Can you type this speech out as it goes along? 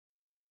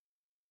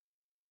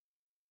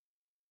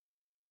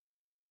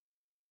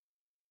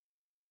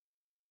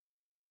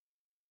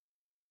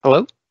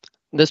Hello,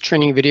 this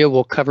training video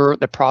will cover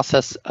the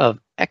process of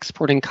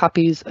exporting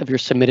copies of your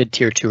submitted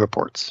Tier 2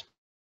 reports.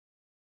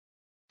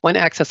 When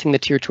accessing the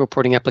Tier 2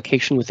 reporting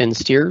application within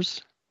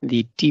STEERS,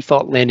 the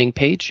default landing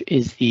page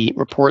is the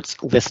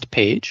reports list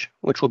page,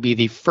 which will be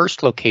the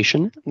first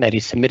location that a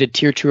submitted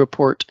Tier 2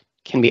 report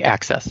can be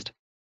accessed.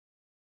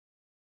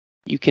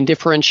 You can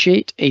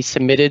differentiate a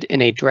submitted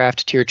and a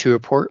draft Tier 2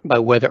 report by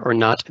whether or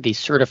not the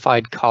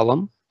certified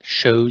column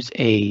shows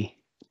a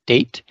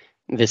date,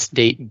 this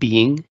date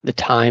being the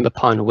time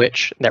upon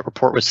which that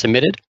report was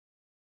submitted.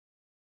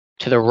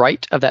 To the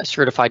right of that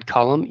certified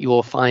column, you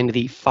will find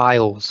the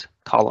Files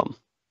column.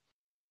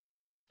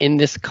 In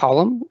this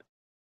column,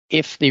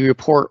 if the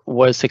report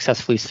was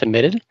successfully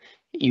submitted,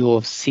 you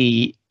will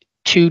see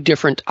two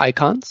different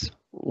icons,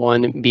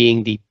 one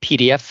being the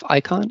PDF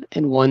icon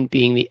and one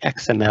being the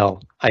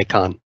XML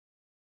icon.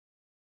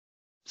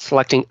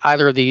 Selecting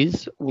either of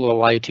these will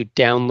allow you to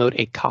download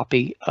a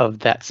copy of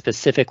that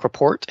specific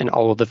report and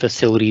all of the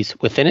facilities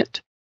within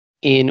it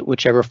in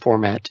whichever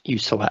format you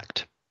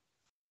select.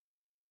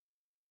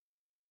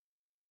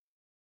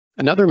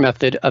 Another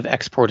method of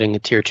exporting a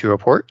Tier 2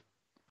 report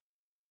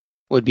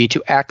would be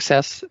to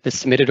access the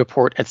submitted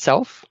report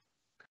itself,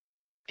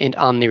 and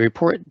on the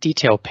report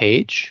detail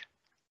page,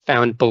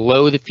 found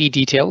below the fee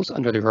details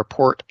under the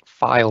report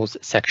files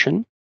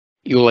section,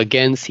 you will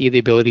again see the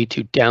ability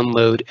to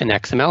download an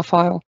XML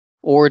file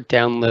or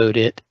download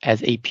it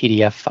as a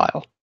PDF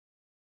file.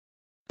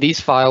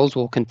 These files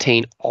will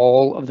contain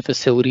all of the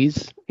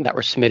facilities that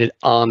were submitted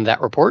on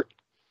that report,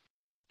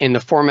 and the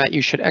format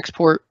you should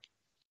export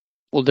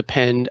will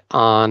depend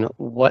on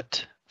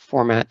what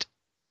format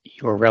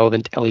your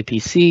relevant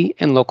LEPC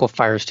and local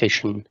fire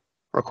station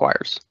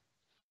requires.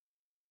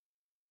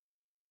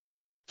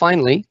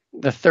 Finally,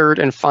 the third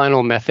and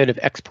final method of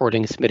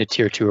exporting a submitted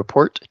Tier 2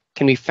 report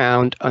can be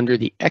found under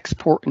the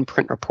Export and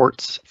Print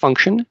Reports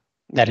function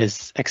that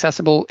is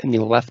accessible in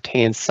the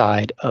left-hand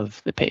side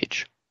of the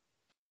page.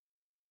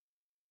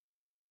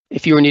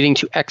 If you are needing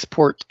to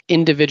export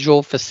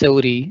individual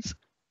facilities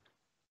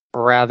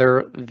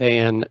rather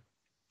than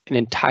an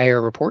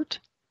entire report,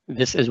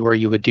 this is where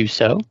you would do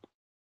so.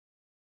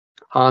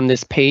 On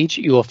this page,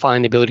 you will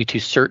find the ability to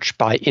search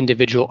by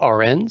individual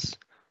RNs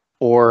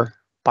or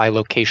by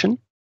location.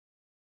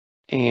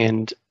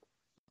 And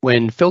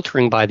when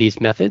filtering by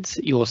these methods,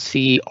 you will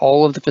see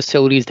all of the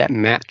facilities that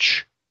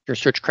match your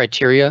search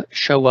criteria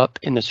show up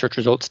in the search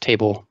results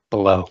table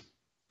below.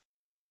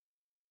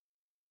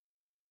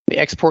 The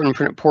Export and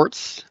Print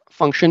Reports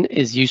function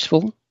is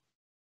useful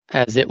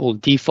as it will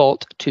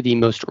default to the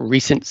most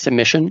recent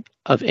submission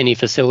of any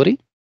facility,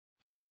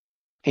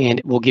 and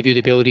it will give you the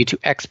ability to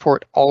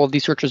export all of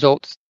these search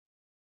results.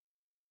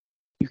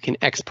 You can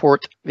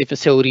export the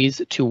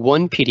facilities to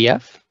one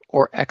PDF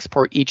or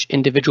export each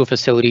individual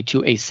facility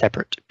to a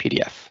separate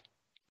PDF.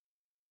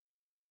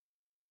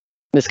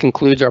 This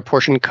concludes our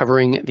portion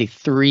covering the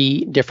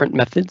three different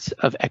methods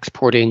of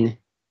exporting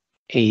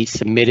a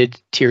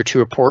submitted Tier 2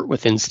 report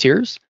within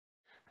STEERS.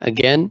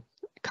 Again,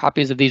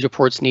 copies of these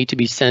reports need to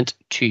be sent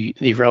to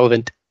the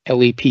relevant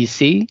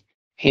LEPC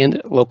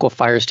and local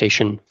fire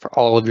station for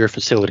all of your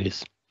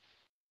facilities.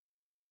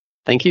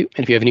 Thank you,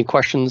 and if you have any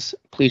questions,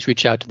 please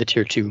reach out to the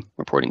Tier 2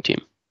 reporting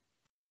team.